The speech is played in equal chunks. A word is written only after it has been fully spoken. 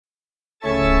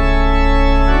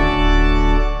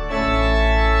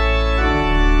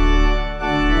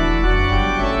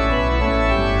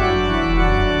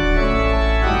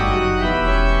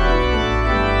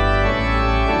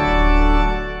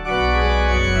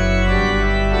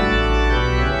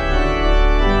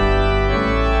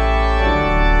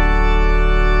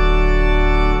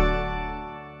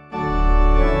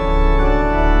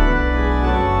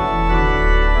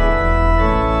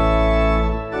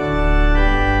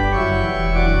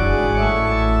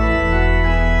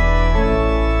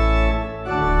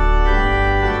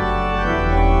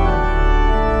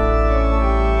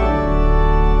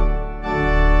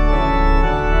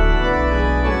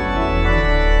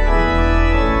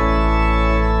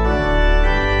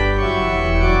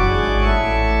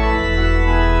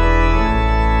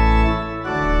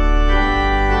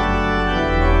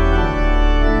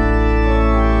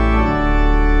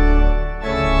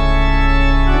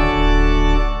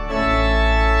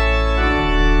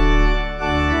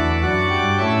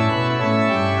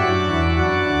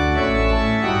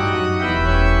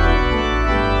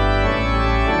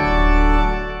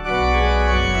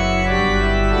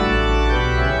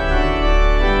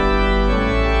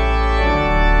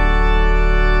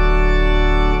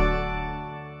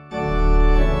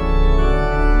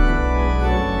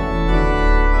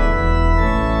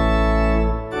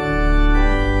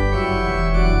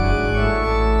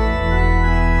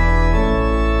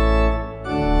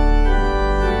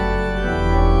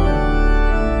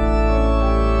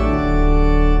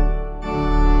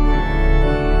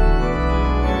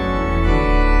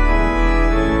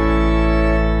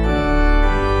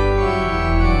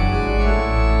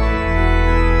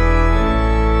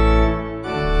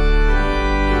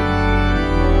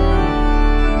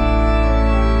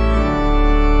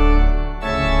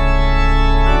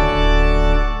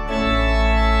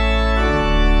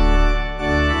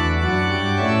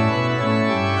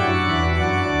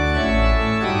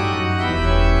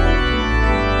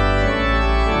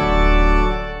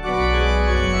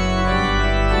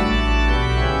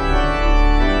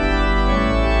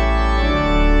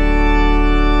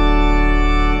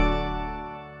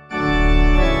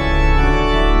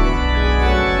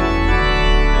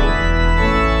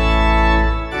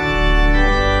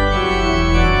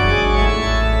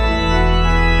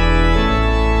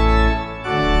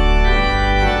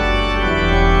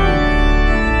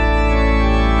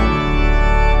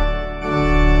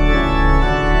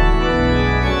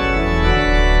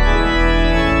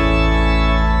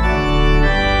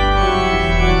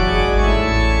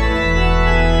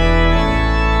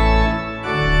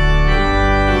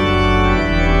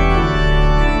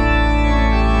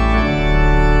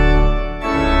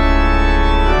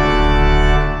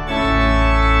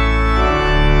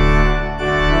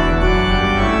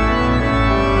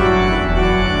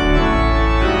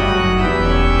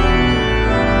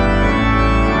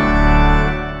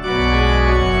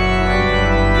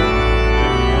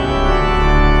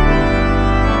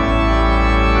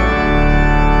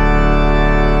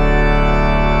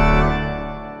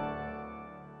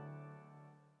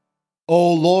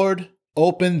O Lord,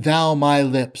 open thou my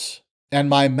lips, and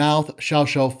my mouth shall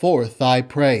show forth thy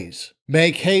praise.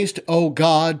 Make haste, O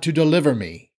God, to deliver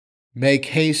me. Make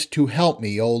haste to help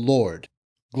me, O Lord.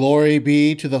 Glory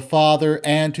be to the Father,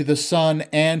 and to the Son,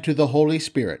 and to the Holy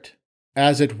Spirit,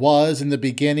 as it was in the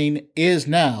beginning, is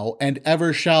now, and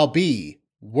ever shall be,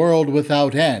 world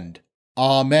without end.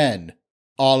 Amen.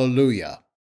 Alleluia.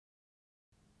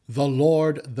 The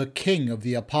Lord, the King of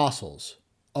the apostles.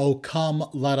 O come,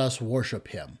 let us worship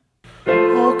him.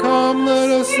 O come, let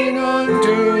us sing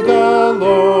unto the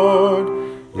Lord.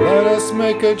 Let us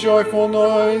make a joyful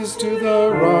noise to the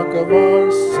rock of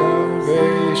our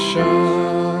salvation.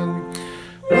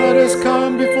 Let us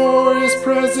come before his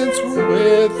presence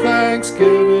with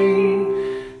thanksgiving,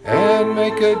 and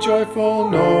make a joyful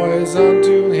noise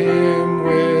unto him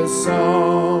with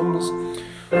psalms.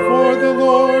 For the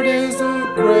Lord is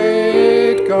a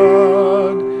great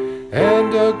God,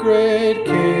 and a great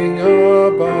King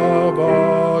above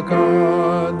all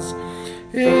gods.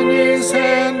 In his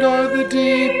hand are the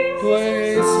deep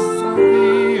places of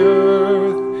the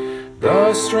earth.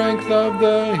 The strength of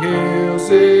the hills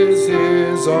is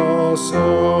his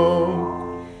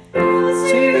also.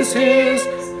 Sea is his,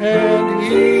 and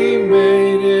he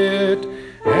made it,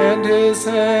 and his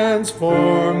hands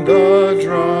formed the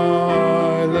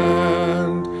dry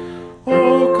land.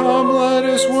 Oh, come, let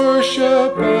us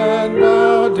worship and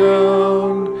bow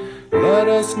down. Let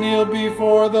us kneel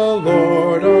before the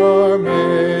Lord our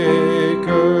Maker.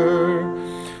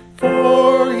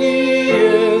 For he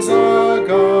is our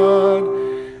God,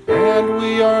 and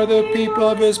we are the people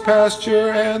of his pasture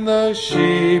and the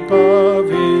sheep of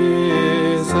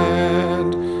his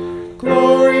hand.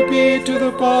 Glory be to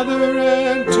the Father,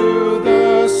 and to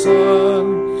the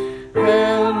Son,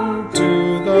 and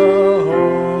to the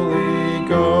Holy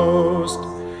Ghost,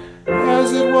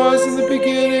 as it was in the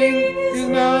beginning, is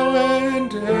now,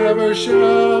 and ever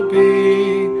shall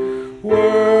be,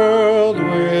 world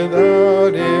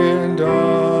without end.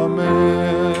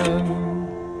 Amen.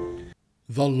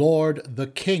 The Lord, the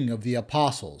King of the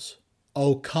apostles.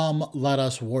 O come, let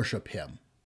us worship him.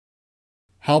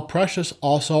 How precious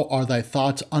also are thy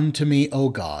thoughts unto me, O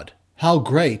God! How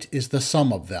great is the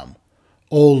sum of them!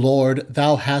 O Lord,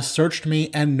 thou hast searched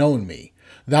me and known me.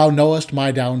 Thou knowest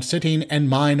my down sitting and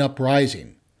mine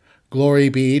uprising. Glory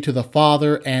be to the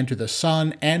Father, and to the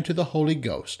Son, and to the Holy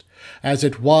Ghost, as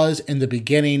it was in the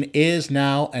beginning, is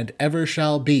now, and ever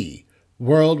shall be,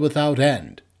 world without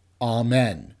end.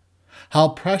 Amen. How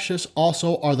precious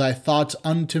also are thy thoughts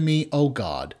unto me, O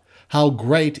God! How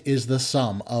great is the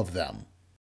sum of them!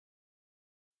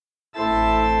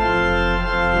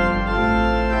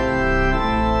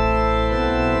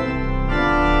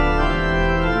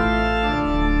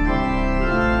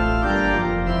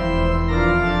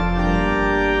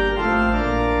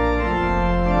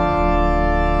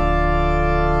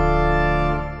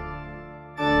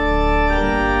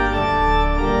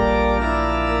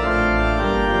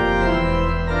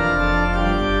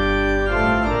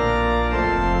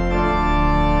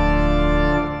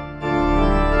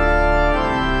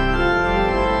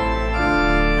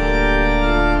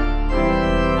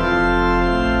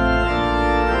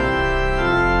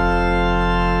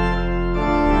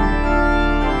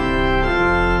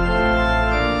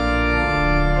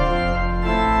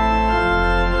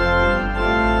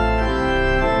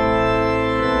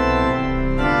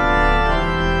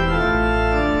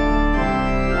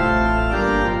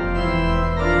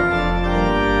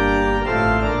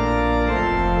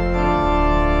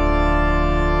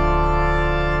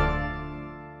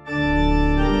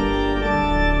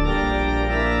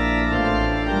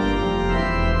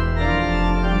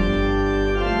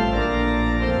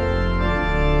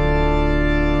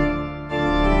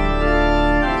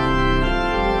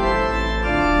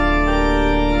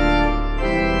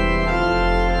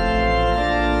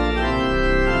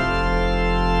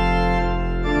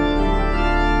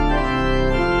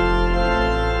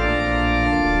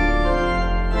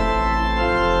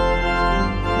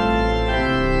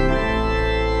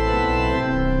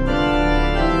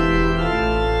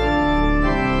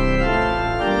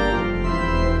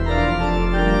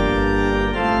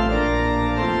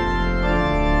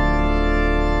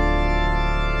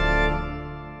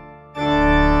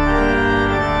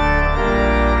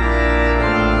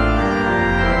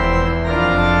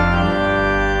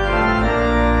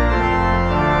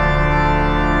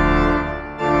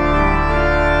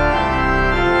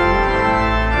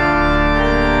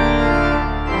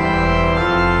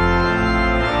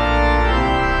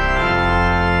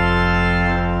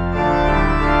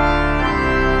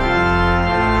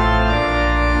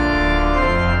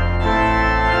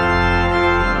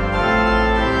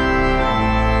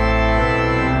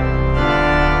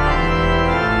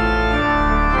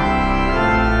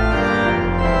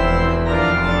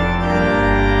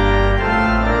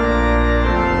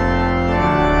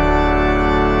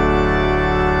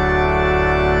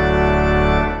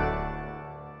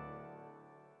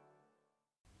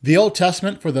 The Old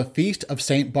Testament for the feast of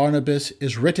St. Barnabas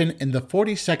is written in the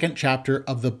 42nd chapter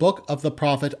of the book of the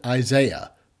prophet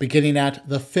Isaiah, beginning at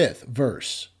the 5th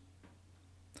verse.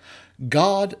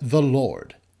 God the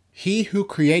Lord, He who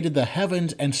created the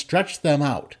heavens and stretched them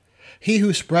out, He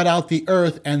who spread out the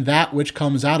earth and that which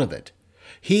comes out of it,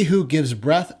 He who gives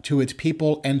breath to its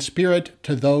people and spirit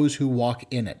to those who walk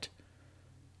in it,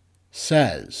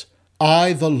 says,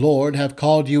 I, the Lord, have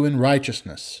called you in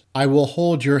righteousness. I will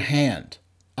hold your hand.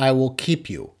 I will keep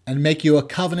you and make you a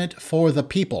covenant for the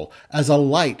people, as a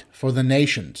light for the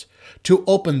nations, to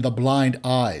open the blind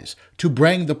eyes, to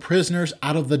bring the prisoners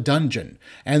out of the dungeon,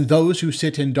 and those who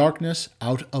sit in darkness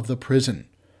out of the prison.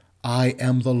 I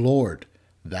am the Lord.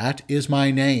 That is my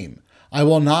name. I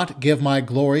will not give my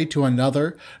glory to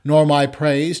another, nor my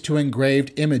praise to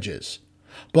engraved images.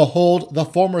 Behold, the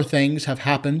former things have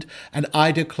happened, and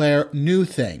I declare new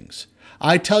things.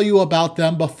 I tell you about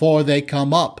them before they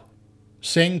come up.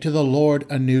 Sing to the Lord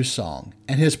a new song,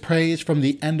 and his praise from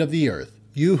the end of the earth,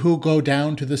 you who go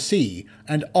down to the sea,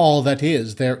 and all that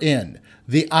is therein,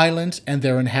 the islands and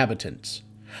their inhabitants.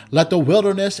 Let the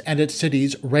wilderness and its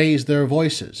cities raise their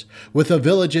voices, with the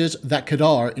villages that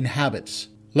Kedar inhabits.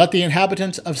 Let the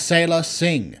inhabitants of Selah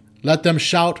sing. Let them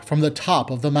shout from the top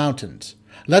of the mountains.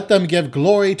 Let them give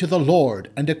glory to the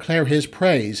Lord, and declare his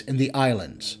praise in the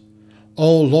islands.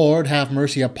 O Lord, have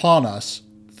mercy upon us.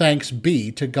 Thanks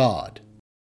be to God.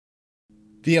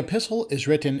 The epistle is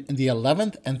written in the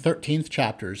 11th and 13th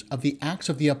chapters of the Acts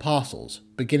of the Apostles,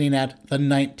 beginning at the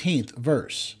 19th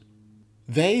verse.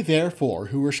 They, therefore,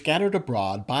 who were scattered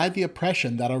abroad by the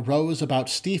oppression that arose about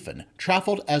Stephen,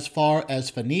 traveled as far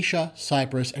as Phoenicia,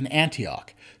 Cyprus, and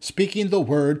Antioch, speaking the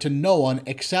word to no one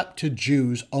except to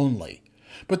Jews only.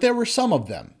 But there were some of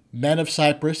them, men of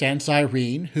Cyprus and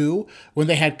Cyrene, who, when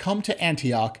they had come to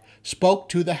Antioch, spoke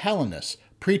to the Hellenists,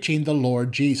 preaching the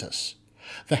Lord Jesus.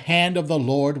 The hand of the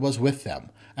Lord was with them,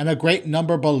 and a great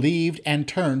number believed and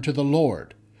turned to the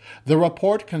Lord. The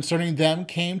report concerning them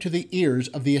came to the ears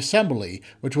of the assembly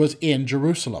which was in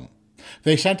Jerusalem.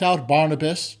 They sent out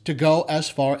Barnabas to go as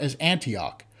far as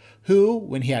Antioch, who,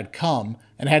 when he had come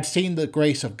and had seen the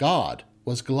grace of God,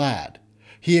 was glad.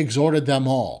 He exhorted them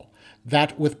all,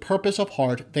 that with purpose of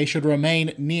heart they should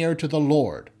remain near to the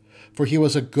Lord. For he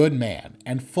was a good man,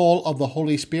 and full of the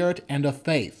Holy Spirit and of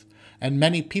faith, and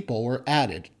many people were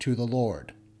added to the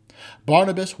Lord.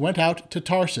 Barnabas went out to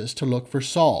Tarsus to look for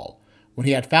Saul. When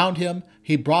he had found him,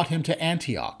 he brought him to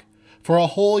Antioch. For a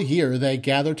whole year they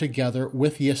gathered together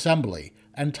with the assembly,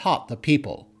 and taught the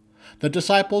people. The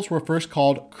disciples were first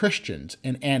called Christians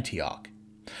in Antioch.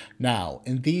 Now,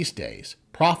 in these days,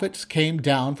 prophets came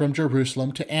down from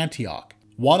Jerusalem to Antioch.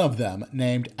 One of them,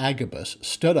 named Agabus,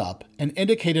 stood up and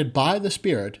indicated by the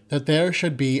Spirit that there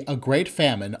should be a great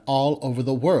famine all over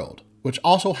the world, which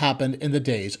also happened in the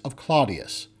days of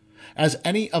Claudius. As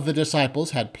any of the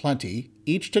disciples had plenty,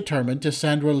 each determined to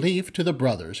send relief to the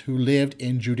brothers who lived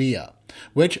in Judea,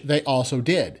 which they also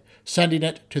did, sending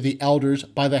it to the elders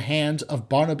by the hands of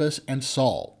Barnabas and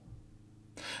Saul.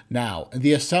 Now, in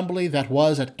the assembly that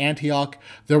was at Antioch,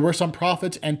 there were some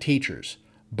prophets and teachers: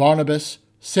 Barnabas,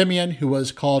 Simeon, who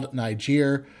was called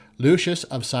Niger, Lucius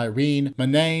of Cyrene,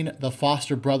 Manaen, the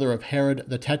foster brother of Herod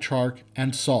the Tetrarch,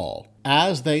 and Saul.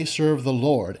 As they served the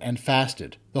Lord and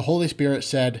fasted, the Holy Spirit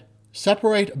said,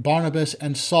 Separate Barnabas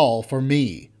and Saul for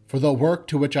me, for the work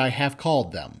to which I have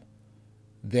called them.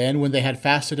 Then, when they had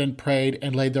fasted and prayed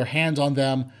and laid their hands on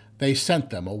them, they sent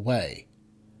them away.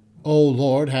 O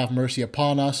Lord, have mercy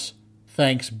upon us.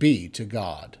 Thanks be to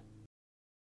God.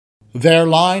 Their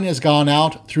line is gone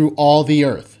out through all the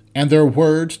earth, and their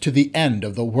words to the end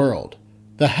of the world.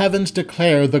 The heavens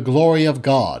declare the glory of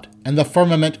God, and the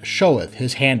firmament showeth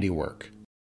his handiwork.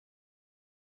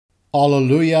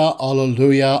 Alleluia,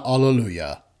 alleluia,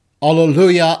 alleluia.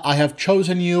 Alleluia, I have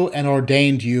chosen you and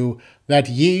ordained you, that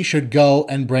ye should go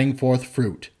and bring forth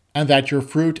fruit, and that your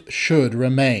fruit should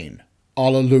remain.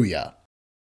 Alleluia.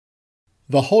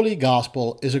 The Holy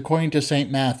Gospel is according to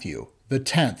St. Matthew, the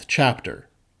 10th chapter.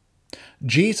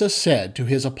 Jesus said to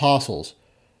his apostles,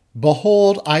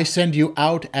 Behold, I send you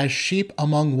out as sheep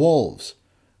among wolves.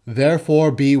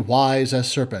 Therefore be wise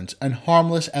as serpents, and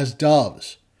harmless as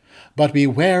doves. But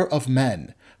beware of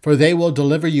men, for they will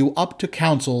deliver you up to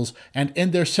councils, and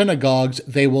in their synagogues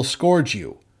they will scourge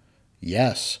you.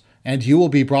 Yes, and you will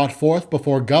be brought forth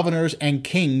before governors and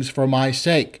kings for my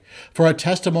sake, for a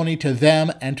testimony to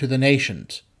them and to the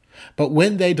nations. But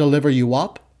when they deliver you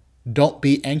up, don't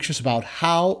be anxious about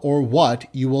how or what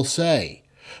you will say,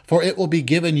 for it will be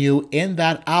given you in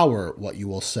that hour what you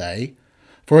will say.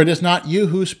 For it is not you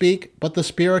who speak, but the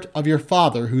Spirit of your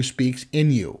Father who speaks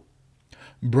in you.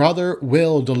 Brother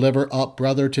will deliver up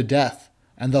brother to death,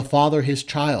 and the father his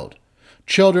child.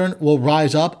 Children will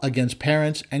rise up against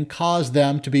parents and cause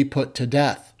them to be put to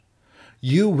death.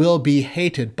 You will be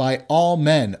hated by all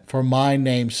men for my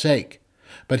name's sake,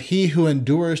 but he who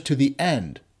endures to the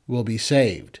end will be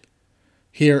saved.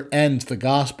 Here ends the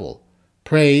gospel.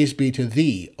 Praise be to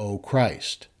thee, O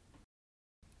Christ.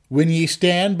 When ye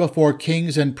stand before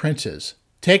kings and princes,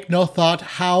 take no thought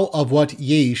how of what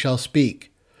ye shall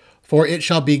speak, for it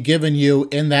shall be given you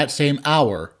in that same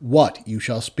hour what you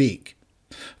shall speak.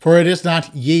 For it is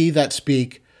not ye that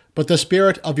speak, but the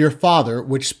Spirit of your Father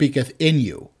which speaketh in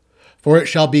you. For it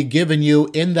shall be given you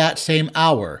in that same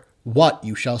hour what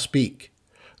you shall speak.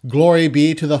 Glory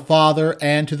be to the Father,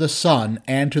 and to the Son,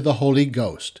 and to the Holy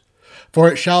Ghost. For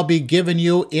it shall be given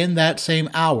you in that same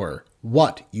hour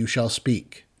what you shall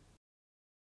speak.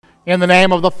 In the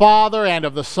name of the Father, and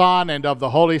of the Son, and of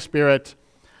the Holy Spirit.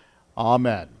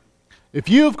 Amen. If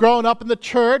you've grown up in the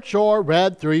church or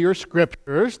read through your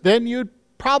scriptures, then you'd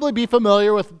probably be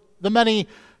familiar with the many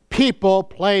people,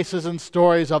 places, and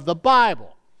stories of the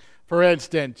Bible. For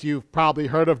instance, you've probably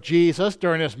heard of Jesus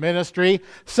during his ministry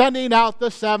sending out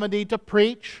the 70 to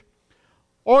preach.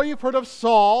 Or you've heard of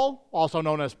Saul, also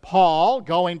known as Paul,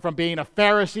 going from being a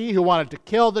Pharisee who wanted to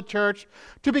kill the church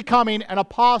to becoming an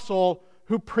apostle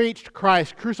who preached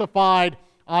Christ crucified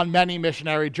on many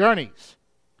missionary journeys.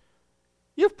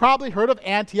 You've probably heard of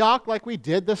Antioch like we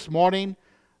did this morning,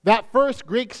 that first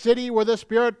Greek city where the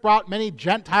Spirit brought many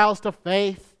Gentiles to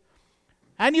faith.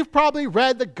 And you've probably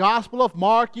read the Gospel of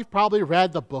Mark, you've probably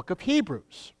read the book of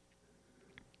Hebrews.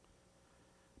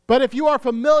 But if you are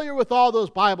familiar with all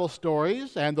those Bible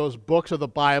stories and those books of the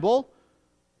Bible,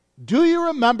 do you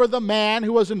remember the man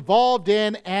who was involved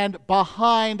in and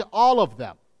behind all of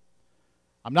them?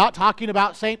 I'm not talking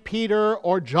about St. Peter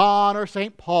or John or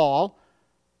St. Paul.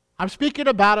 I'm speaking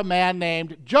about a man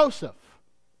named Joseph,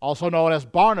 also known as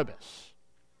Barnabas.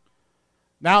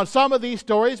 Now, in some of these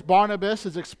stories, Barnabas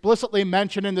is explicitly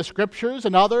mentioned in the scriptures,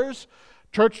 and others,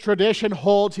 church tradition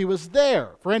holds he was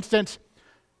there. For instance,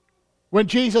 when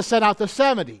Jesus sent out the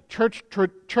 70, church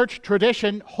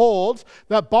tradition holds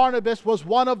that Barnabas was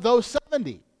one of those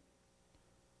 70.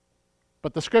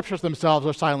 But the scriptures themselves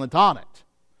are silent on it.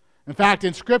 In fact,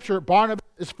 in Scripture, Barnabas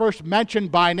is first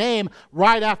mentioned by name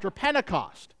right after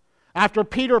Pentecost. After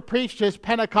Peter preached his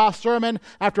Pentecost sermon,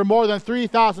 after more than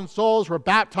 3,000 souls were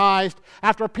baptized,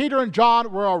 after Peter and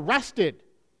John were arrested,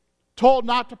 told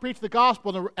not to preach the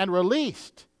gospel, and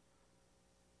released.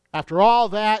 After all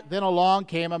that, then along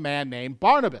came a man named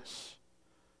Barnabas.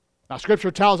 Now,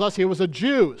 Scripture tells us he was a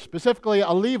Jew, specifically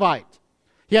a Levite.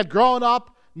 He had grown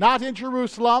up not in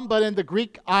Jerusalem, but in the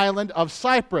Greek island of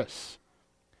Cyprus.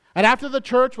 And after the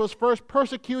church was first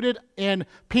persecuted in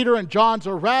Peter and John's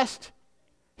arrest,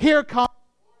 here comes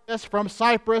Barnabas from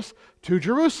Cyprus to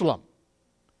Jerusalem.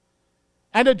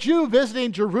 And a Jew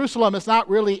visiting Jerusalem is not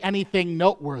really anything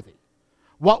noteworthy.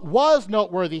 What was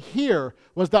noteworthy here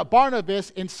was that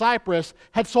Barnabas in Cyprus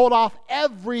had sold off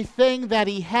everything that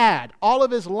he had, all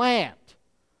of his land.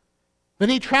 Then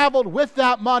he traveled with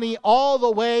that money all the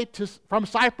way from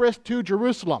Cyprus to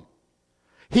Jerusalem.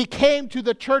 He came to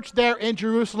the church there in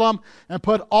Jerusalem and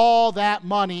put all that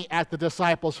money at the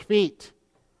disciples' feet,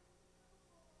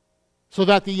 so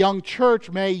that the young church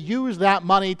may use that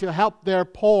money to help their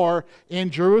poor in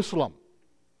Jerusalem.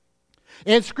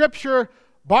 In Scripture,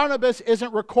 Barnabas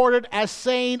isn't recorded as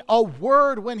saying a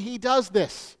word when he does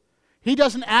this. He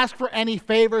doesn't ask for any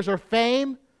favors or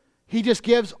fame. He just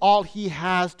gives all he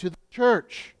has to the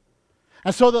church.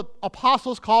 And so the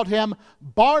apostles called him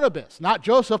Barnabas, not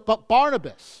Joseph, but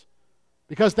Barnabas,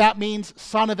 because that means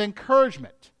son of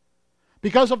encouragement,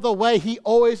 because of the way he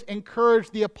always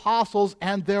encouraged the apostles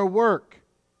and their work.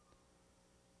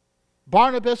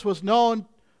 Barnabas was known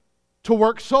to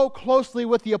work so closely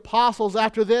with the apostles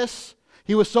after this.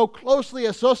 He was so closely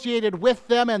associated with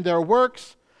them and their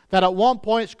works that at one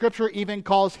point Scripture even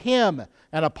calls him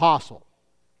an apostle.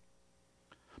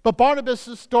 But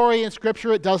Barnabas' story in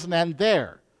Scripture, it doesn't end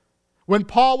there. When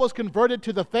Paul was converted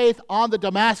to the faith on the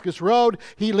Damascus Road,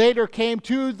 he later came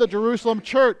to the Jerusalem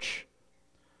church.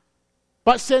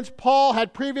 But since Paul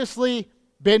had previously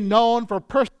been known for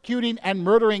persecuting and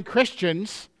murdering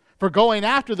Christians, for going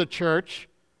after the church,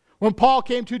 when Paul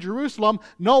came to Jerusalem,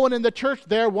 no one in the church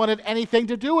there wanted anything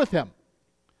to do with him.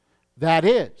 That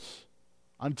is,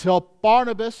 until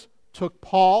Barnabas took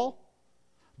Paul,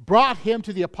 brought him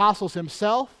to the apostles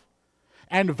himself,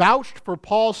 and vouched for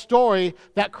Paul's story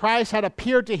that Christ had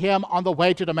appeared to him on the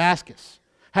way to Damascus,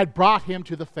 had brought him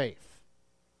to the faith.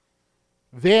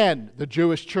 Then the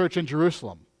Jewish church in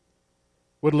Jerusalem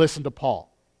would listen to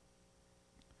Paul.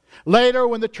 Later,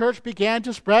 when the church began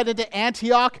to spread into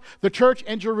Antioch, the church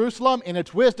in Jerusalem, in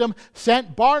its wisdom,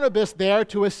 sent Barnabas there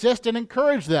to assist and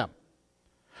encourage them.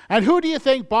 And who do you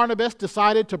think Barnabas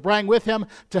decided to bring with him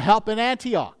to help in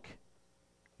Antioch?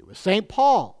 It was St.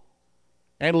 Paul.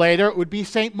 And later it would be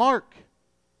St. Mark.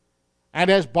 And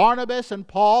as Barnabas and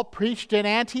Paul preached in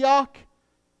Antioch,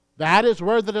 that is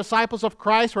where the disciples of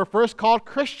Christ were first called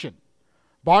Christian.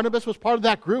 Barnabas was part of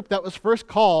that group that was first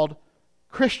called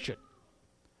Christian.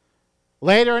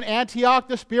 Later in Antioch,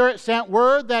 the Spirit sent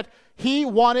word that he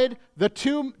wanted the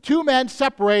two men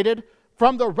separated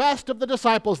from the rest of the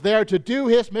disciples there to do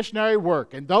his missionary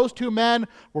work. And those two men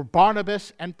were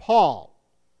Barnabas and Paul.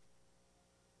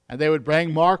 And they would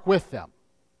bring Mark with them.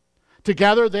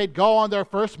 Together, they'd go on their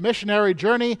first missionary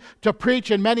journey to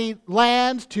preach in many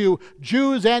lands to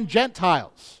Jews and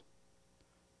Gentiles.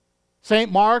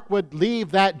 St. Mark would leave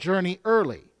that journey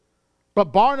early,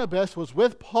 but Barnabas was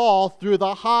with Paul through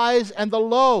the highs and the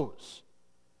lows.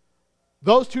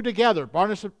 Those two together,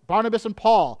 Barnabas and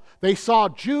Paul, they saw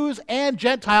Jews and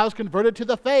Gentiles converted to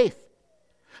the faith.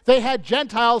 They had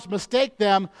Gentiles mistake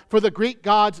them for the Greek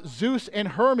gods Zeus and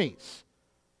Hermes.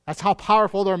 That's how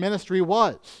powerful their ministry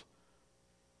was.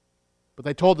 But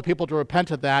they told the people to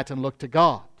repent of that and look to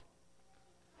God.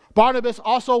 Barnabas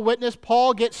also witnessed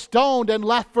Paul get stoned and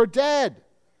left for dead.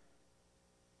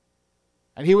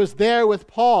 And he was there with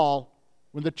Paul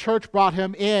when the church brought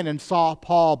him in and saw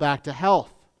Paul back to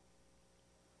health.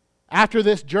 After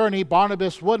this journey,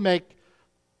 Barnabas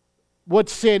would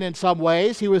sin in some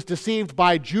ways. He was deceived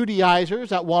by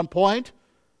Judaizers at one point,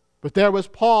 but there was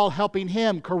Paul helping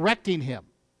him, correcting him,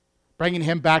 bringing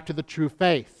him back to the true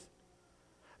faith.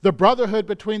 The brotherhood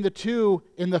between the two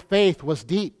in the faith was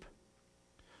deep.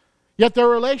 Yet their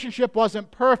relationship wasn't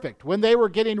perfect. When they were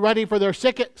getting ready for their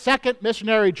second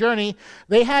missionary journey,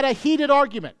 they had a heated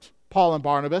argument, Paul and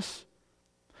Barnabas.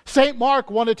 St. Mark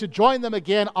wanted to join them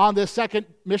again on this second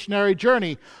missionary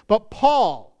journey, but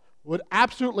Paul would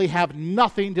absolutely have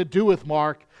nothing to do with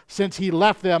Mark since he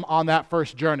left them on that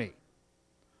first journey,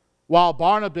 while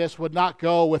Barnabas would not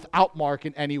go without Mark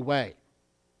in any way.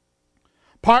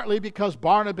 Partly because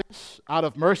Barnabas, out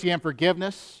of mercy and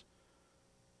forgiveness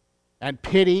and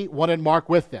pity, wanted Mark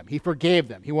with them. He forgave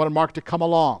them. He wanted Mark to come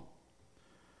along.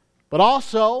 But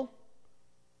also,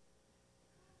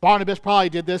 Barnabas probably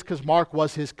did this because Mark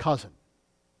was his cousin.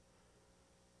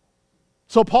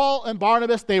 So Paul and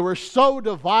Barnabas, they were so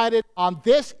divided on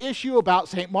this issue about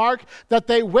St. Mark that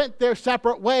they went their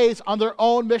separate ways on their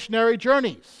own missionary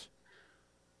journeys.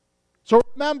 So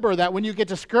remember that when you get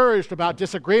discouraged about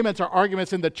disagreements or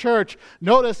arguments in the church,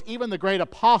 notice even the great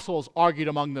apostles argued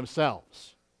among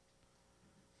themselves.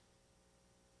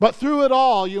 But through it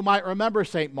all, you might remember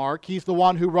St. Mark. He's the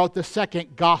one who wrote the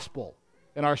second gospel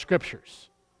in our scriptures.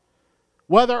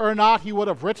 Whether or not he would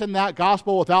have written that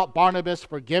gospel without Barnabas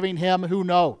forgiving him, who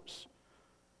knows?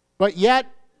 But yet,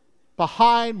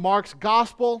 behind Mark's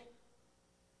gospel,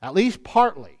 at least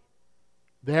partly,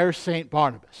 there's St.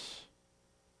 Barnabas.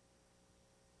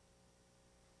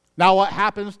 Now, what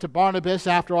happens to Barnabas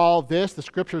after all of this, the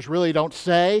scriptures really don't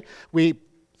say.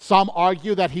 Some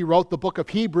argue that he wrote the book of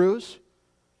Hebrews,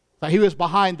 that he was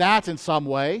behind that in some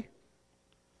way.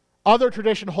 Other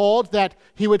tradition holds that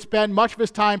he would spend much of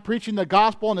his time preaching the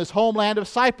gospel in his homeland of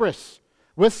Cyprus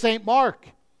with St. Mark,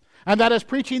 and that his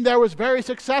preaching there was very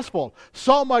successful,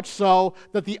 so much so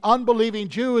that the unbelieving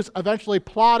Jews eventually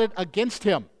plotted against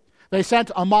him. They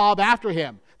sent a mob after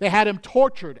him. They had him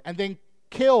tortured and then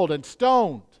killed and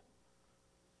stoned.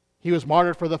 He was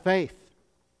martyred for the faith.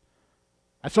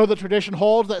 And so the tradition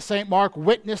holds that St. Mark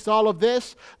witnessed all of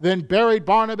this, then buried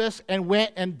Barnabas and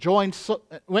went and joined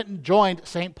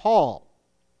St. Paul.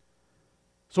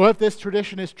 So if this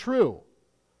tradition is true,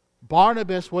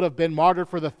 Barnabas would have been martyred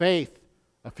for the faith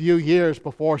a few years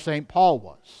before St. Paul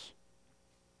was.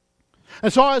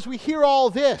 And so as we hear all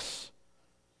this,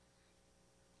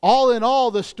 all in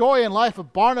all, the story and life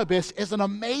of Barnabas is an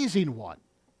amazing one.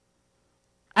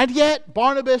 And yet,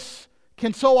 Barnabas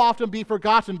can so often be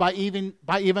forgotten by even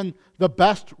the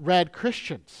best-read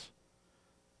Christians.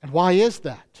 And why is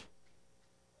that?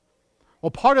 Well,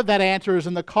 part of that answer is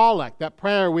in the collect, that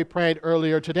prayer we prayed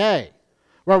earlier today,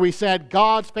 where we said,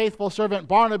 God's faithful servant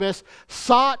Barnabas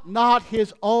sought not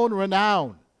his own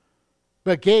renown,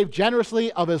 but gave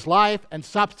generously of his life and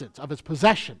substance, of his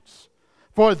possessions,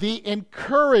 for the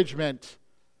encouragement,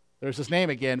 there's his name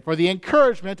again, for the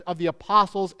encouragement of the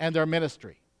apostles and their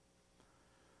ministry.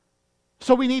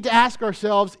 So we need to ask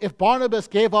ourselves, if Barnabas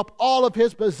gave up all of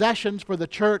his possessions for the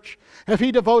church, if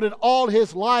he devoted all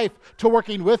his life to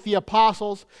working with the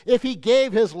apostles, if he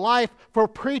gave his life for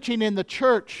preaching in the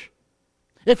church,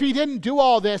 If he didn't do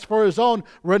all this for his own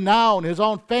renown, his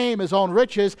own fame, his own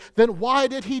riches, then why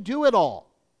did he do it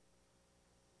all?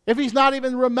 If he's not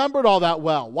even remembered all that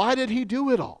well, why did he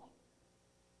do it all?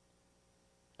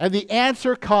 And the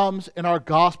answer comes in our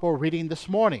gospel reading this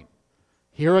morning.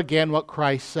 Hear again what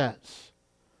Christ says.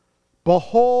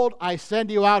 Behold, I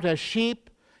send you out as sheep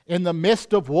in the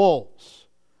midst of wolves.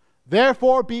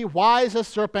 Therefore be wise as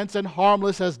serpents and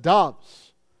harmless as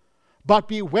doves. But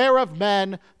beware of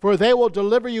men, for they will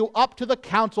deliver you up to the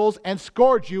councils and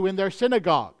scourge you in their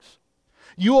synagogues.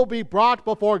 You will be brought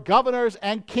before governors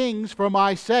and kings for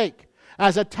my sake,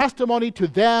 as a testimony to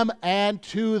them and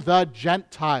to the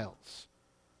Gentiles.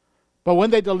 But when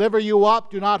they deliver you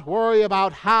up, do not worry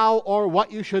about how or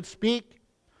what you should speak,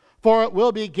 for it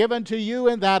will be given to you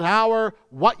in that hour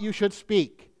what you should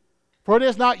speak. For it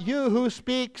is not you who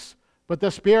speaks, but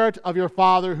the Spirit of your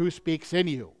Father who speaks in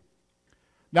you.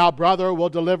 Now brother will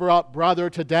deliver up brother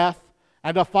to death,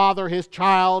 and a father his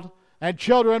child, and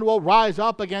children will rise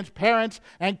up against parents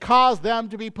and cause them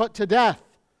to be put to death.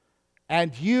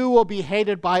 And you will be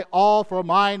hated by all for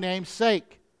my name's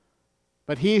sake.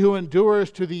 But he who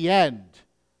endures to the end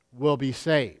will be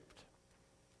saved.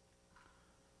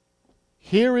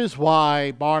 Here is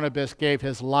why Barnabas gave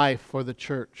his life for the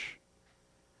church.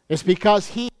 It's because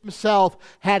he himself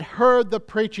had heard the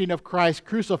preaching of Christ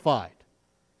crucified.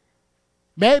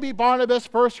 Maybe Barnabas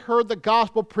first heard the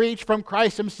gospel preached from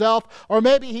Christ himself, or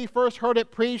maybe he first heard it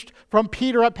preached from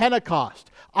Peter at Pentecost.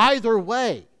 Either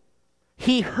way,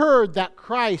 he heard that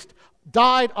Christ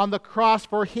died on the cross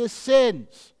for his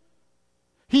sins.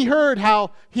 He heard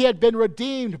how he had been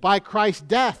redeemed by Christ's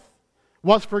death,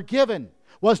 was forgiven,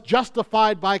 was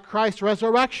justified by Christ's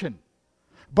resurrection.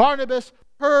 Barnabas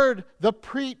heard the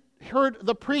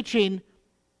preaching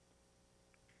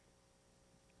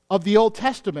of the Old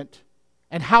Testament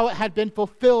and how it had been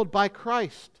fulfilled by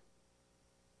Christ.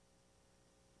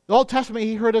 The Old Testament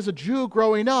he heard as a Jew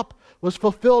growing up was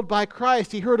fulfilled by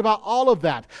Christ. He heard about all of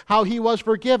that, how he was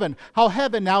forgiven, how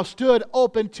heaven now stood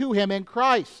open to him in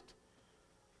Christ.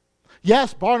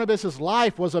 Yes, Barnabas'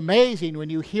 life was amazing when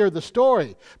you hear the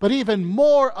story, but even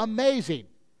more amazing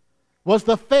was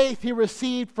the faith he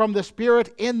received from the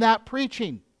Spirit in that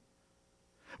preaching,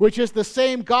 which is the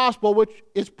same gospel which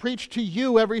is preached to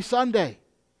you every Sunday,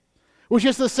 which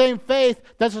is the same faith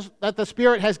that the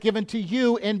Spirit has given to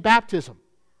you in baptism.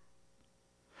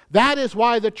 That is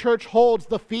why the church holds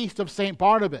the feast of St.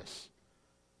 Barnabas.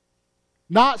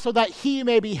 Not so that he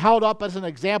may be held up as an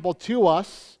example to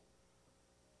us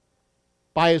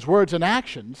by his words and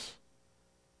actions,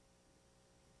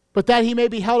 but that he may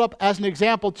be held up as an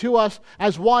example to us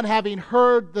as one having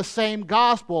heard the same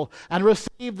gospel and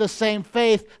received the same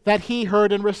faith that he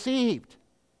heard and received.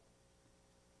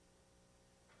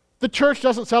 The church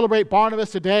doesn't celebrate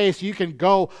Barnabas today so you can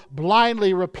go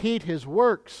blindly repeat his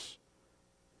works.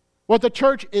 What the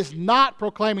church is not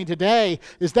proclaiming today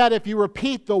is that if you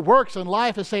repeat the works and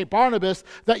life of St. Barnabas,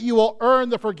 that you will earn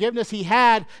the forgiveness he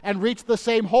had and reach the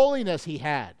same holiness he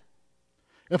had.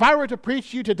 If I were to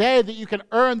preach to you today that you can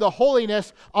earn the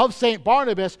holiness of St.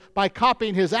 Barnabas by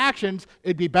copying his actions,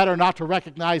 it'd be better not to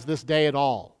recognize this day at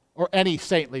all, or any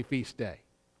saintly feast day.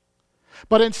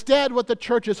 But instead, what the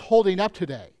church is holding up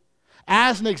today,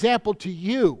 as an example to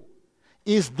you,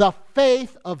 is the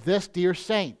faith of this dear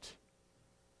saint.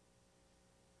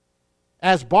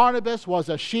 As Barnabas was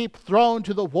a sheep thrown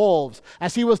to the wolves,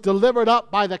 as he was delivered up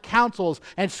by the councils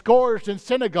and scourged in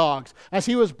synagogues, as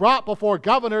he was brought before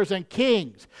governors and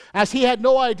kings, as he had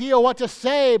no idea what to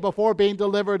say before being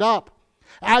delivered up,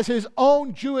 as his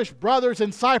own Jewish brothers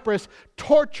in Cyprus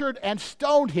tortured and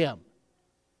stoned him,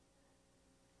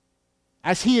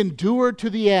 as he endured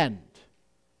to the end,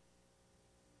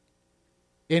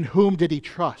 in whom did he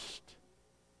trust?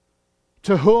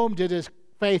 To whom did his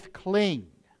faith cling?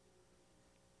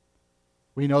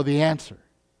 We know the answer.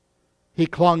 He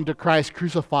clung to Christ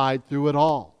crucified through it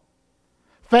all.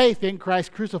 Faith in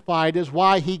Christ crucified is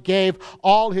why he gave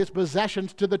all his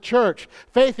possessions to the church.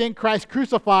 Faith in Christ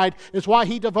crucified is why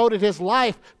he devoted his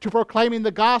life to proclaiming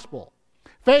the gospel.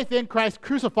 Faith in Christ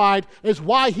crucified is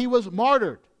why he was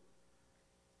martyred.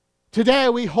 Today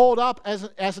we hold up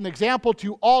as an example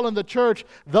to all in the church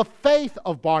the faith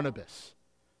of Barnabas.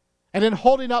 And in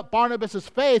holding up Barnabas'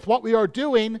 faith, what we are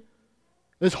doing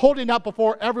is holding up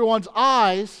before everyone's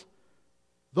eyes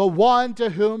the one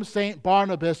to whom St.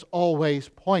 Barnabas always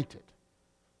pointed.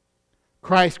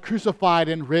 Christ crucified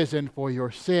and risen for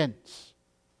your sins.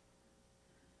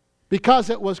 Because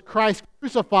it was Christ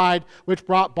crucified which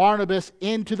brought Barnabas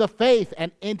into the faith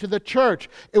and into the church.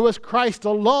 It was Christ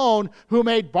alone who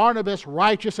made Barnabas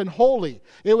righteous and holy.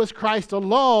 It was Christ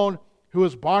alone who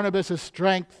was Barnabas'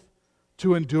 strength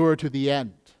to endure to the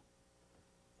end.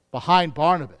 Behind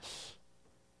Barnabas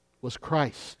was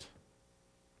Christ.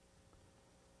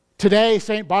 Today,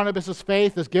 St. Barnabas'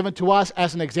 faith is given to us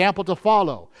as an example to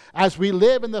follow, as we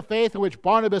live in the faith in which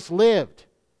Barnabas lived.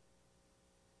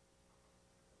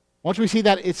 Once we see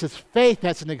that it's his faith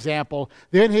that's an example,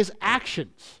 then his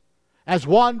actions, as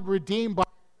one redeemed by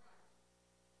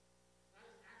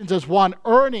as one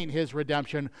earning his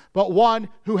redemption, but one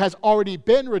who has already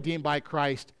been redeemed by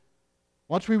Christ.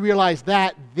 Once we realize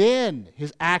that, then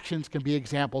his actions can be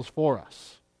examples for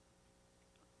us.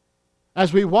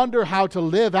 As we wonder how to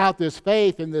live out this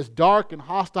faith in this dark and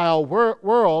hostile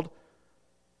world,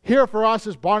 here for us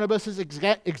is Barnabas'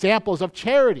 examples of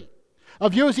charity,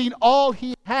 of using all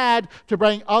he had to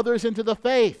bring others into the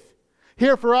faith.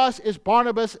 Here for us is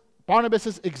Barnabas'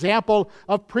 example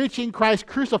of preaching Christ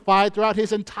crucified throughout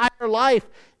his entire life,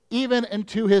 even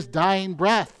into his dying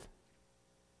breath.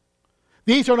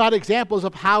 These are not examples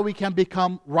of how we can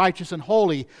become righteous and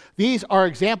holy. These are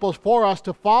examples for us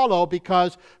to follow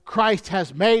because Christ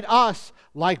has made us,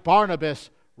 like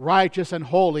Barnabas, righteous and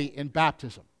holy in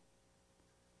baptism.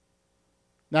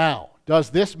 Now, does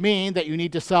this mean that you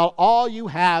need to sell all you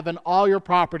have and all your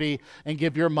property and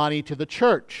give your money to the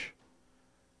church?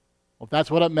 Well, if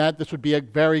that's what it meant, this would be a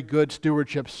very good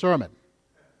stewardship sermon.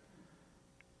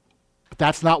 But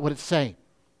that's not what it's saying.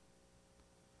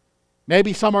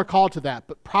 Maybe some are called to that,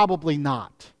 but probably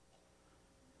not.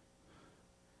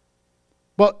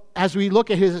 But as we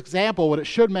look at his example, what it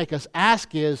should make us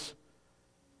ask is,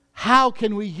 how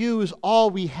can we use all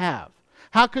we have?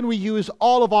 How can we use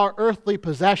all of our earthly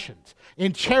possessions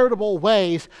in charitable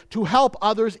ways to help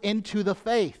others into the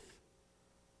faith?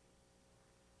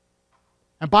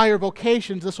 And by your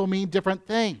vocations, this will mean different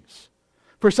things.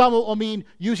 For some, it will mean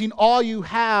using all you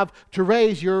have to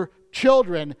raise your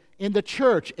children in the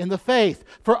church, in the faith.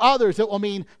 For others, it will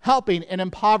mean helping an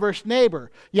impoverished neighbor.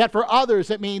 Yet for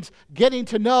others, it means getting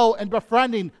to know and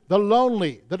befriending the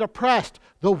lonely, the depressed,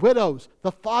 the widows,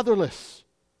 the fatherless.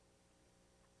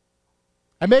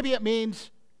 And maybe it means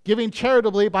giving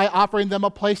charitably by offering them a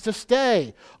place to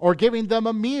stay, or giving them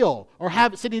a meal, or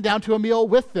sitting down to a meal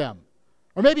with them.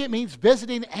 Or maybe it means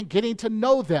visiting and getting to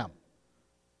know them,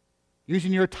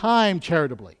 using your time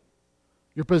charitably,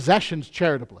 your possessions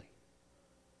charitably.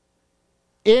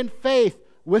 In faith,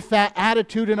 with that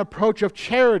attitude and approach of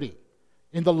charity,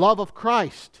 in the love of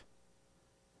Christ,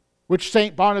 which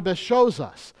St. Barnabas shows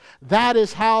us. That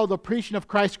is how the preaching of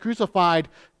Christ crucified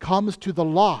comes to the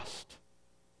lost.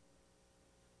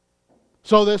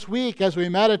 So this week, as we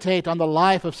meditate on the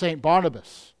life of St.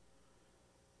 Barnabas,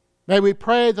 may we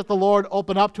pray that the Lord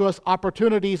open up to us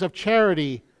opportunities of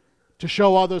charity to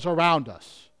show others around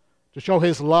us, to show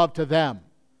his love to them,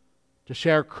 to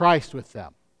share Christ with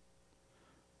them.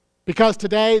 Because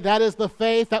today, that is the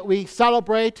faith that we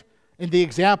celebrate in the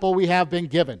example we have been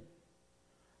given.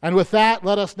 And with that,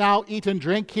 let us now eat and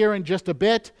drink here in just a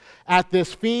bit at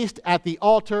this feast at the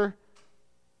altar,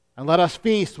 and let us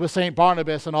feast with St.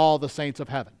 Barnabas and all the saints of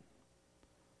heaven.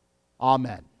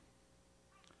 Amen.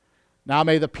 Now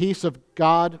may the peace of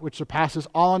God, which surpasses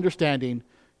all understanding,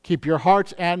 keep your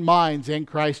hearts and minds in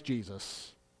Christ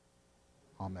Jesus.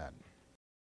 Amen.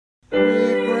 We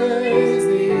praise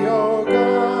thee, O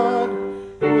God.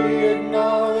 We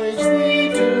acknowledge thee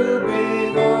to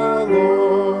be the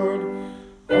Lord.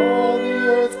 All the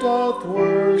earth doth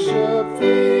worship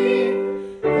thee,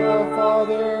 the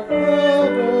Father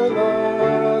everlasting.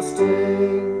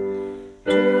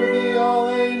 To thee all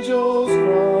angels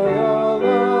cry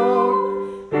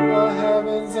aloud, the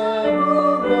heavens and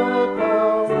all the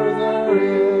power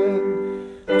therein.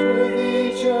 To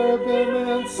thee cherubim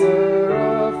and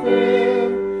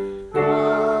seraphim,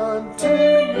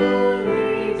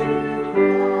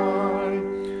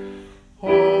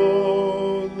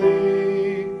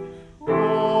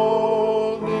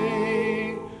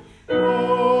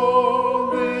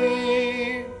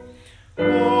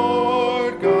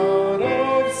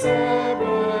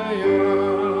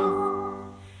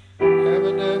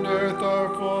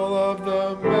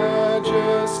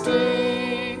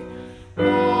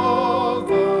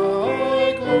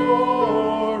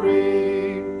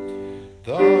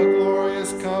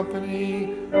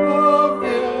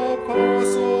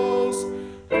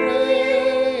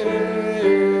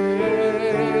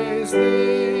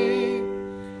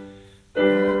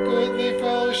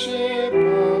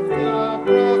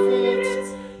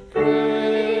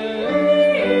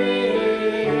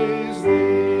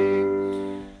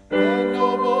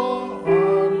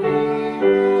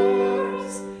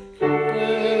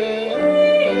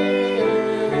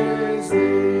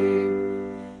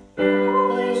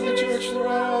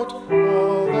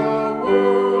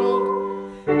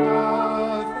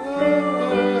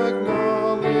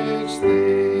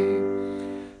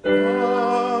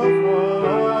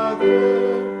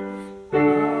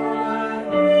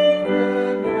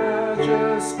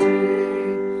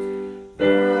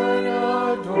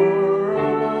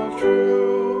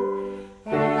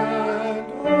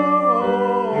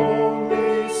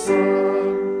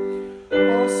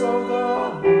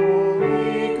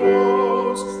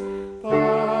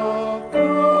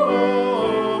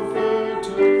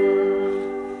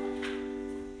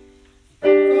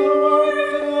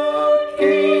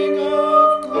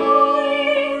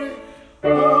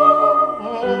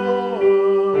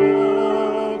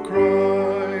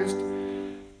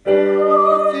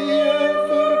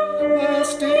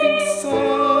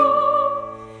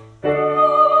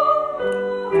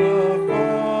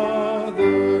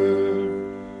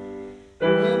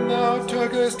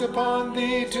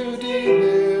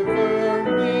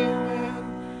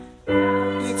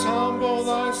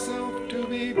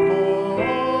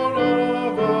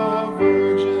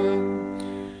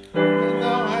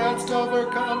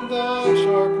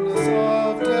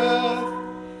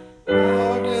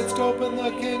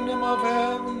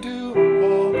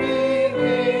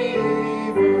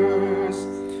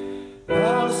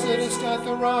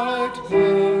 right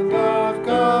hand of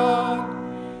God,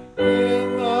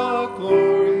 in the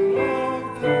glory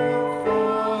of the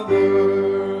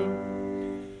Father.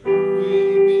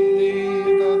 We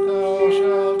believe that thou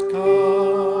shalt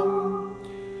come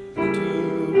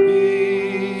to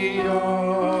be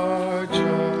our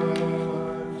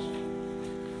judge.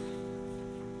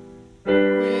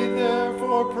 We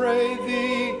therefore pray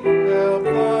thee, help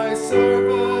thy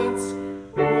servants,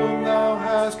 whom thou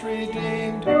hast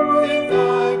redeemed with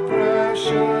thy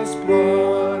precious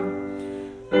blood.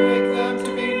 Make them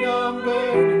to be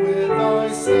numbered with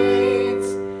thy saints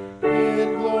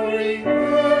in glory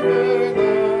everlasting.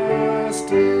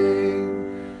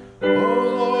 O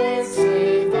Lord,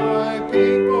 save thy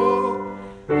people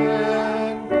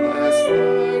and bless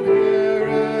thine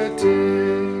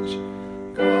heritage.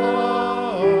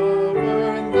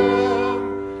 Govern them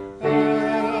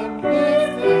and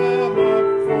lift them up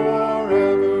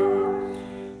forever.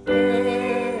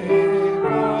 Day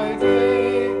by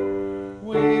day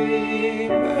we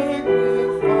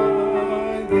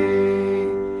magnify thee,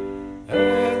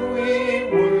 and we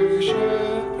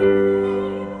worship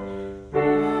thee,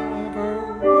 forever,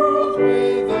 world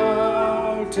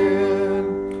without end.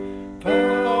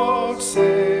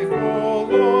 Vouchsafe, O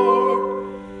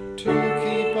Lord, to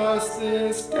keep us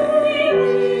this day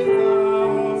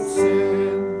without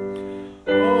sin.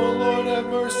 O Lord, have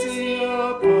mercy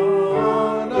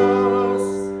upon us.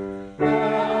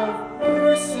 Have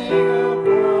mercy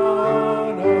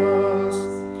upon us.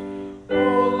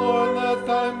 O Lord, let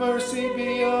thy mercy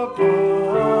be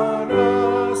upon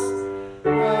us,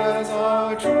 as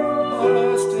our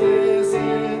trust is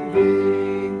in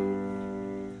thee.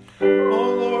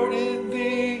 O Lord, in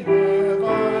thee have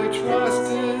I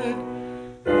trusted.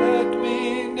 Let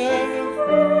me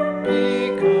never be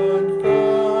confounded.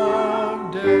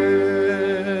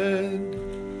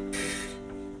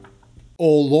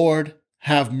 O Lord,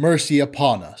 have mercy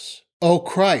upon us. O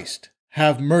Christ,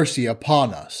 have mercy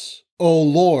upon us. O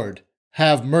Lord,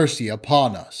 have mercy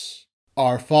upon us.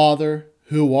 Our Father,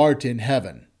 who art in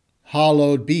heaven,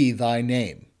 hallowed be thy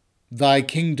name. Thy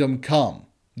kingdom come,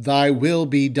 thy will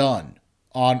be done,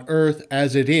 on earth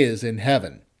as it is in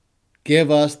heaven. Give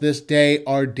us this day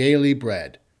our daily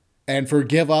bread, and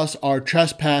forgive us our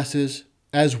trespasses,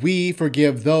 as we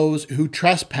forgive those who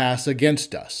trespass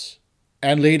against us.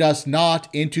 And lead us not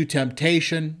into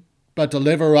temptation, but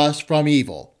deliver us from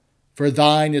evil. For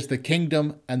thine is the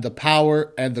kingdom, and the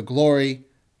power, and the glory,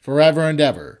 forever and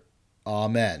ever.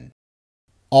 Amen.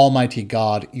 Almighty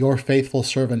God, your faithful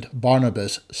servant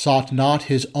Barnabas sought not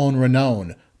his own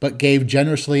renown, but gave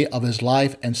generously of his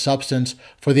life and substance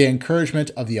for the encouragement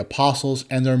of the apostles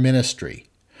and their ministry.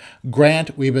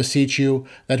 Grant, we beseech you,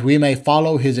 that we may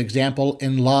follow his example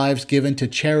in lives given to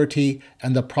charity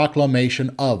and the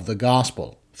proclamation of the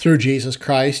gospel. Through Jesus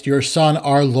Christ, your Son,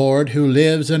 our Lord, who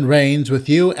lives and reigns with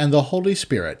you and the Holy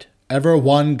Spirit, ever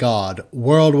one God,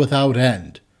 world without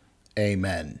end.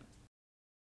 Amen.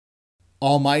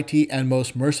 Almighty and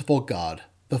most merciful God,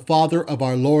 the Father of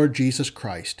our Lord Jesus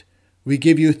Christ, we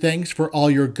give you thanks for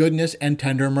all your goodness and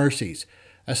tender mercies,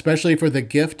 especially for the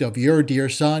gift of your dear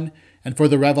Son and for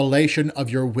the revelation of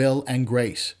your will and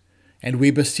grace. And we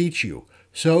beseech you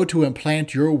so to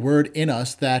implant your word in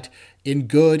us that, in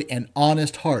good and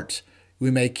honest hearts, we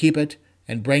may keep it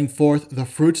and bring forth the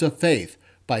fruits of faith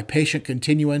by patient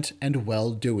continuance and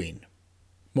well-doing.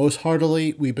 Most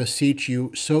heartily we beseech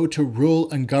you so to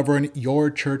rule and govern your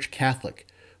Church Catholic,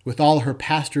 with all her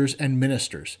pastors and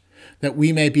ministers, that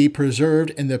we may be preserved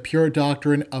in the pure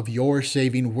doctrine of your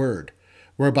saving word,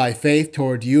 whereby faith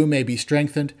toward you may be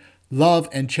strengthened, love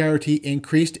and charity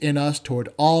increased in us toward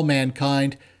all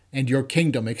mankind, and your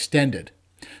kingdom extended.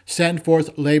 Send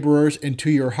forth laborers into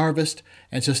your harvest,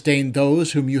 and sustain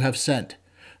those whom you have sent,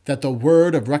 that the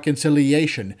word of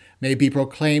reconciliation may be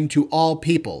proclaimed to all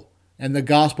people, and the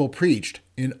gospel preached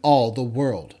in all the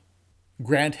world.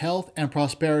 Grant health and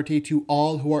prosperity to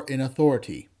all who are in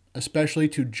authority, especially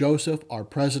to Joseph, our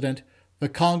President, the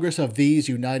Congress of these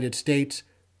United States,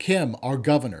 Kim, our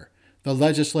Governor, the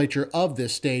legislature of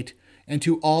this state, and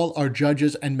to all our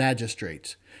judges and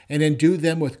magistrates, and endue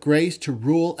them with grace to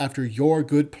rule after your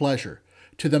good pleasure,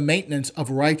 to the maintenance of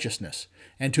righteousness,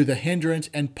 and to the hindrance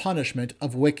and punishment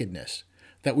of wickedness,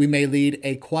 that we may lead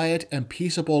a quiet and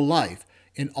peaceable life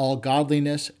in all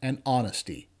godliness and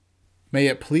honesty. May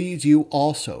it please you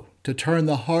also to turn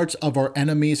the hearts of our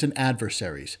enemies and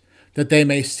adversaries, that they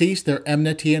may cease their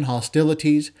enmity and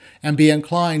hostilities, and be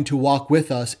inclined to walk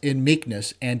with us in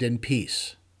meekness and in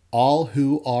peace. All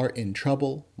who are in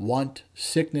trouble, want,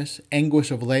 sickness,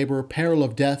 anguish of labor, peril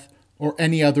of death, or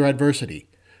any other adversity,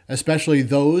 especially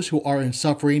those who are in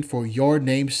suffering for your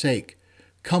name's sake,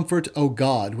 Comfort, O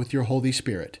God, with your Holy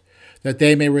Spirit, that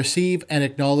they may receive and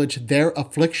acknowledge their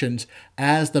afflictions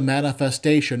as the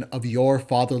manifestation of your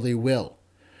fatherly will.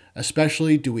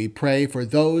 Especially do we pray for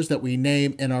those that we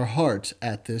name in our hearts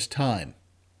at this time.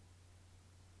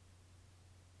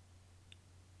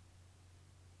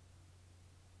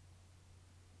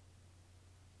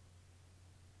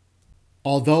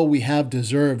 Although we have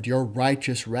deserved your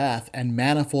righteous wrath and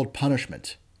manifold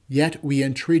punishment, yet we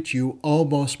entreat you, O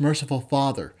most merciful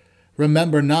Father,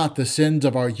 remember not the sins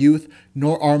of our youth,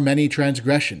 nor our many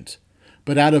transgressions,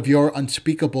 but out of your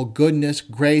unspeakable goodness,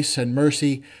 grace, and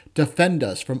mercy, defend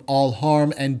us from all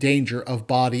harm and danger of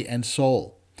body and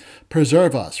soul.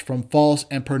 Preserve us from false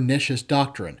and pernicious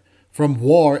doctrine, from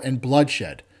war and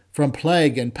bloodshed, from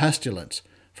plague and pestilence,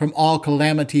 from all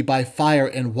calamity by fire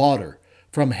and water,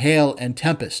 from hail and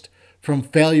tempest, from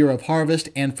failure of harvest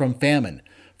and from famine,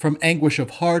 from anguish of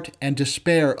heart and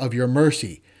despair of your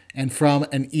mercy, and from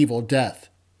an evil death.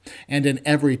 And in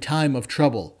every time of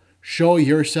trouble, show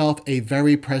yourself a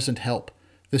very present help,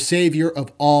 the Savior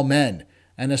of all men,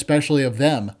 and especially of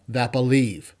them that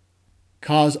believe.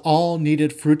 Cause all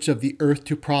needed fruits of the earth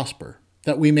to prosper,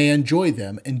 that we may enjoy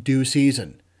them in due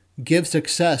season. Give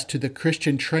success to the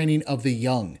Christian training of the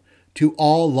young, to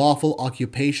all lawful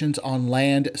occupations on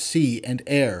land, sea, and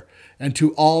air, and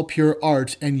to all pure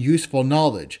arts and useful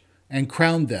knowledge, and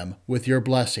crown them with your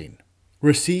blessing.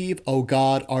 Receive, O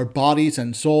God, our bodies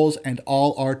and souls and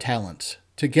all our talents,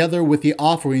 together with the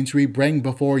offerings we bring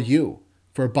before you.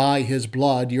 For by his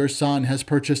blood your Son has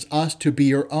purchased us to be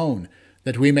your own,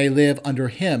 that we may live under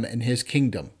him in his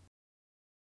kingdom.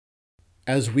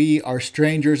 As we are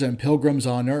strangers and pilgrims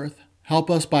on earth, help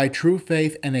us by true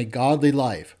faith and a godly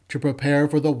life to prepare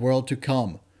for the world to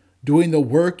come, doing the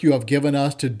work you have given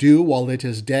us to do while it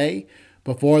is day,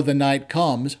 before the night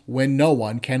comes when no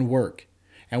one can work.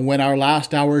 And when our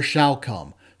last hour shall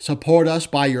come, support us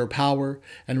by your power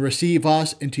and receive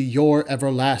us into your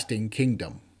everlasting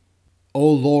kingdom. O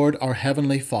Lord, our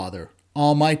heavenly Father,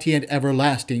 almighty and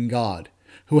everlasting God,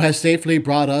 who has safely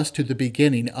brought us to the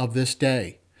beginning of this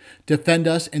day, defend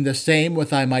us in the same with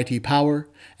thy mighty power,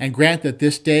 and grant that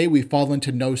this day we fall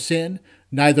into no sin,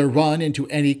 neither run into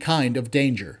any kind of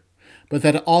danger, but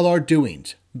that all our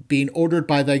doings, being ordered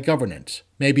by thy governance,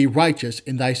 may be righteous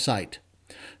in thy sight.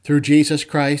 Through Jesus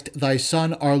Christ, thy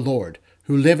Son, our Lord,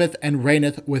 who liveth and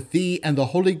reigneth with thee and the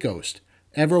Holy Ghost,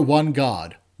 ever one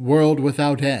God, world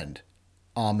without end.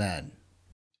 Amen.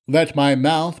 Let my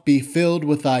mouth be filled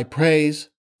with thy praise,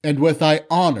 and with thy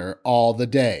honor all the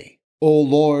day. O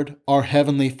Lord, our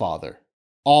heavenly Father,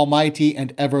 almighty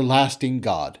and everlasting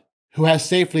God, who has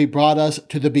safely brought us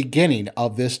to the beginning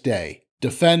of this day,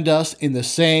 defend us in the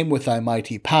same with thy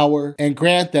mighty power, and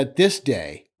grant that this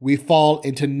day we fall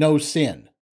into no sin,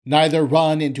 neither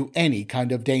run into any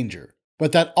kind of danger,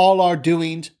 but that all our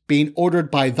doings, being ordered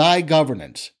by thy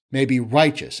governance, may be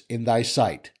righteous in thy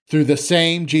sight. Through the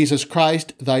same Jesus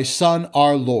Christ, thy Son,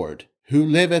 our Lord, who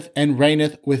liveth and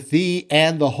reigneth with thee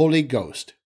and the Holy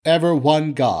Ghost, ever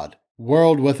one God,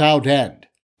 world without end.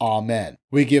 Amen.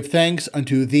 We give thanks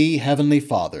unto thee, heavenly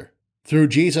Father, through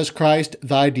Jesus Christ,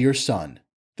 thy dear Son,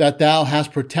 that thou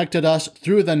hast protected us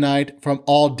through the night from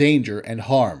all danger and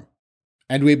harm.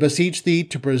 And we beseech thee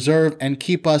to preserve and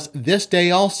keep us this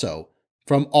day also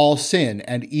from all sin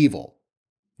and evil,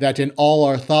 that in all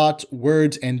our thoughts,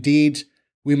 words, and deeds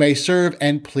we may serve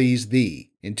and please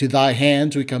thee. Into thy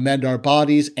hands we commend our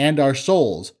bodies and our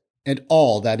souls, and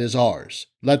all that is ours.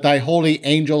 Let thy holy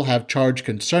angel have charge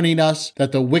concerning us,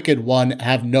 that the wicked one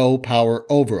have no power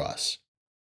over us.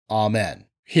 Amen.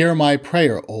 Hear my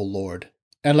prayer, O Lord,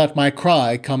 and let my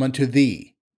cry come unto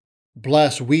thee.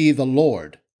 Bless we the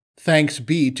Lord. Thanks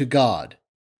be to God.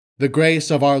 The grace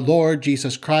of our Lord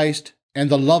Jesus Christ, and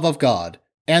the love of God,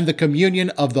 and the communion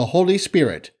of the Holy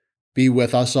Spirit be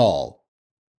with us all.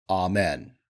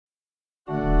 Amen.